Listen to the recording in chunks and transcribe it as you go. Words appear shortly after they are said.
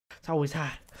It's always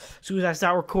hot. As soon as I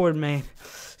start recording, man,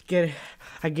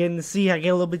 I get in the sea, I get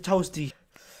a little bit toasty.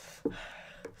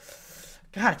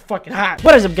 God, it's fucking hot.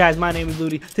 What is up, guys? My name is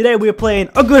l00ni. Today we are playing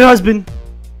A Good Husband.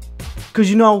 Because,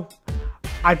 you know,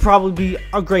 I'd probably be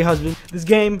a great husband. This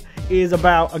game is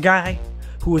about a guy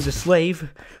who is a slave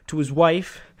to his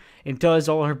wife and does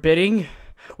all her bidding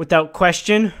without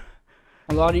question.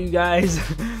 A lot of you guys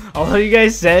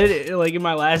said, like in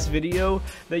my last video,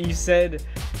 that you said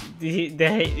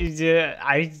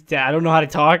I don't know how to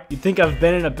talk. You think I've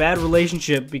been in a bad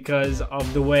relationship because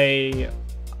of the way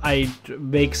I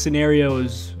make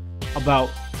scenarios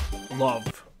about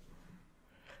love.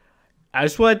 I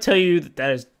just want to tell you that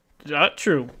that is not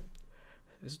true.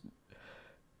 It's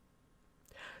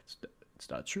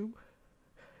not true.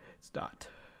 It's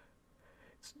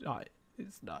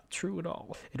not true at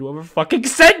all. And whoever fucking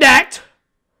said that,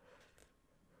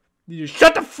 you just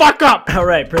shut the fuck up. All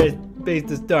right, press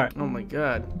to start. Oh my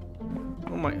god.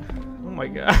 Oh my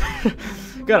god.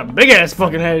 Got a big ass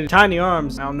fucking head, tiny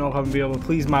arms. I don't know if I'm gonna be able to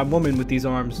please my woman with these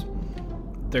arms.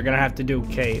 They're gonna have to do.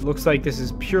 Okay, it looks like this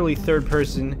is purely third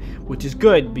person, which is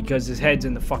good because his head's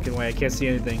in the fucking way. I can't see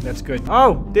anything. That's good.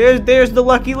 Oh, there's the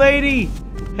lucky lady.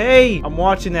 Hey, I'm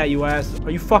watching that, you ass.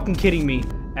 Are you fucking kidding me?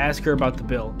 Ask her about the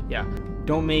bill. Yeah.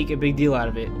 Don't make a big deal out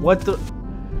of it.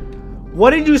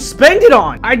 What did you spend it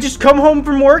on? I just come home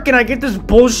from work and I get this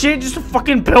bullshit, just a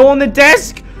fucking bill on the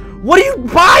desk? What are you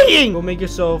buying? Go make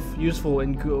yourself useful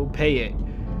and go pay it.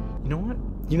 You know what?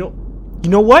 You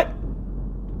know what?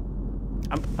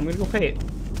 I'm gonna go pay it.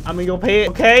 I'm gonna go pay it.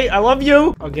 Okay, I love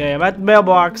you. Okay, I'm at the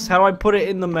mailbox. How do I put it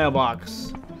in the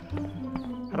mailbox?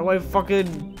 How do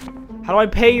I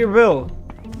pay your bill?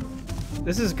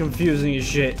 This is confusing as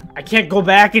shit. I can't go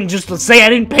back and just say I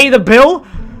didn't pay the bill?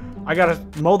 I gotta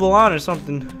mow the lawn or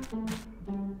something.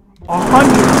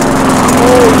 100.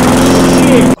 Oh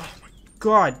shit. Oh my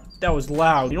god, that was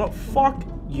loud. You know what? Fuck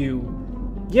you.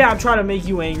 Yeah, I'm trying to make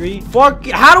you angry. Fuck.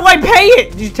 How do I pay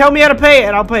it? Just tell me how to pay it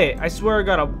and I'll pay it. I swear I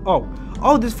gotta.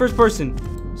 Oh, this first person.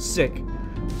 Sick.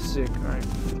 Alright.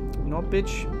 You know what,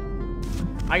 bitch?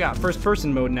 I got first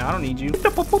person mode now. I don't need you.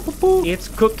 It's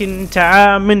cooking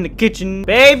time in the kitchen.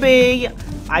 Baby,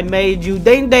 I made you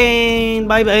ding ding.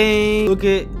 Bye bye. Look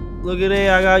at it.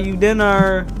 I got you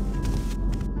dinner.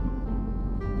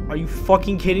 Are you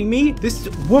fucking kidding me? This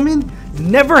woman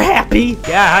never happy.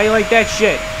 Yeah, how you like that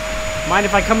shit? Mind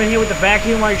if I come in here with the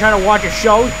vacuum while you're trying to watch a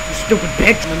show? You stupid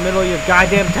bitch. In the middle of your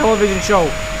goddamn television show.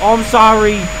 Oh, I'm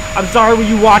sorry. Were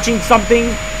you watching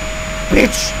something?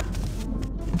 Bitch.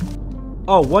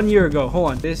 Oh, 1 year ago.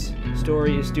 Hold on. This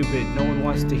story is stupid. No one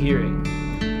wants to hear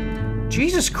it.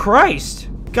 Jesus Christ.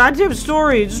 Goddamn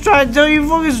story. Just trying to tell you a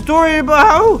fucking story about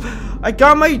how I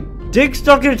got my dick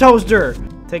stuck in a toaster.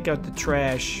 Take out the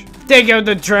trash. Take out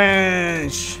the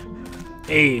trash.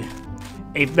 Hey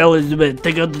fellas, you better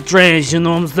take out the trash, you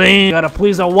know what I'm saying? Gotta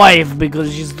please our wife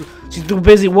because she's too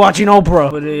busy watching Oprah.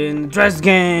 Put it in the trash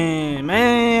can.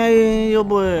 Man, yo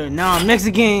boy. Now I'm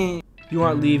Mexican. You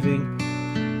aren't leaving.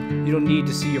 You don't need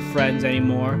to see your friends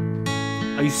anymore.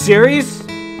 Are you serious?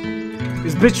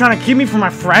 This bitch trying to keep me from my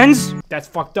friends? That's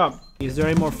fucked up. Is there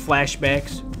any more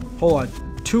flashbacks? Hold on.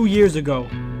 2 years ago.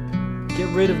 Get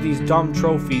rid of these dumb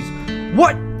trophies.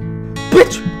 What?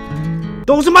 Bitch!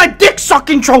 Those are my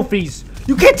dick-sucking trophies!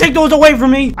 You can't take those away from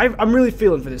me! I'm really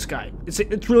feeling for this guy. It's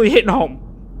really hitting home.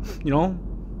 You know?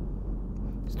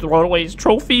 He's throwing away his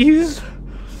trophies.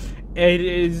 And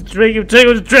he's taking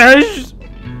the trash.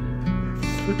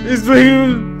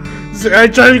 I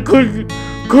try to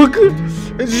cook,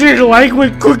 and she didn't like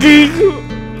with cooking.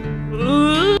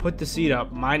 Put the seat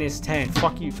up, -10.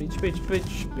 Fuck you,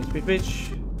 bitch.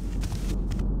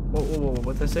 Whoa,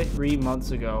 what did I say? 3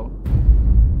 months ago.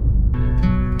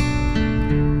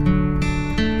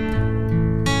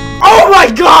 Oh my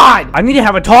god! I need to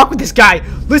have a talk with this guy.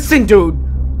 Listen, dude.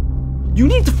 You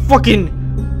need to fucking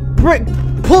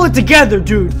pull it together,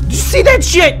 dude. Did you see that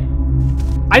shit?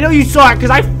 I know you saw it,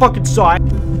 because I fucking saw it.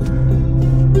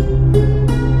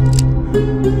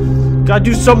 Gotta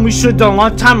do something we should have done a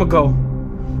long time ago.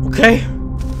 Okay?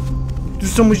 Do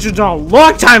something we should have done a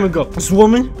long time ago. This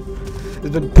woman has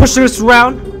been pushing us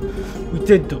around. We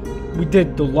did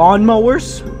the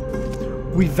lawnmowers.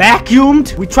 We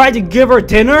vacuumed. We tried to give her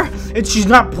dinner, and she's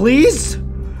not pleased.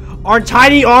 Our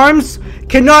tiny arms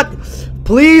cannot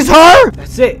please her.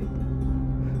 That's it.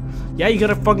 Yeah, you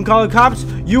gotta fucking call the cops?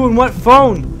 You and what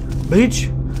phone, bitch?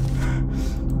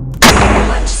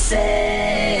 What you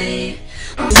say?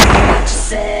 What you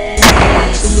say?